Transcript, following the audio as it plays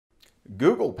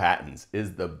Google Patents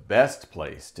is the best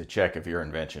place to check if your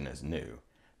invention is new.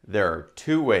 There are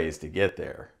two ways to get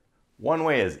there. One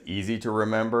way is easy to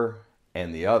remember,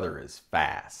 and the other is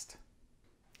fast.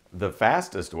 The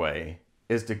fastest way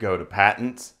is to go to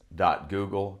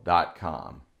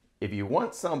patents.google.com. If you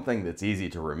want something that's easy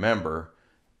to remember,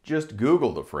 just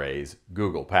Google the phrase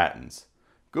Google Patents.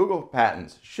 Google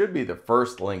Patents should be the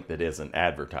first link that isn't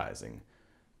advertising.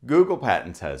 Google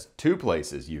Patents has two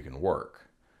places you can work.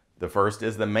 The first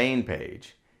is the main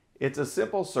page. It's a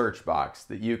simple search box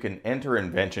that you can enter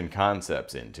invention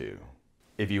concepts into.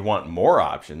 If you want more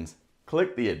options,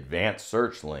 click the Advanced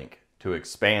Search link to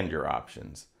expand your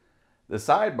options. The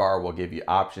sidebar will give you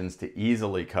options to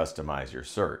easily customize your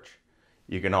search.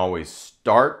 You can always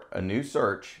start a new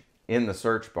search in the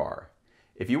search bar.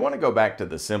 If you want to go back to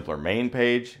the simpler main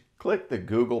page, click the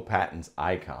Google Patents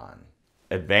icon.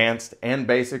 Advanced and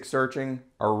basic searching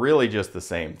are really just the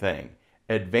same thing.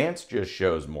 Advanced just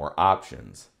shows more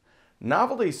options.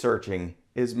 Novelty searching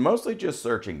is mostly just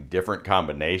searching different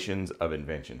combinations of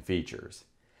invention features.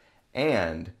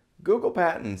 And Google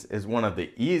Patents is one of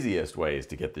the easiest ways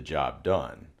to get the job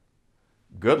done.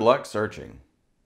 Good luck searching.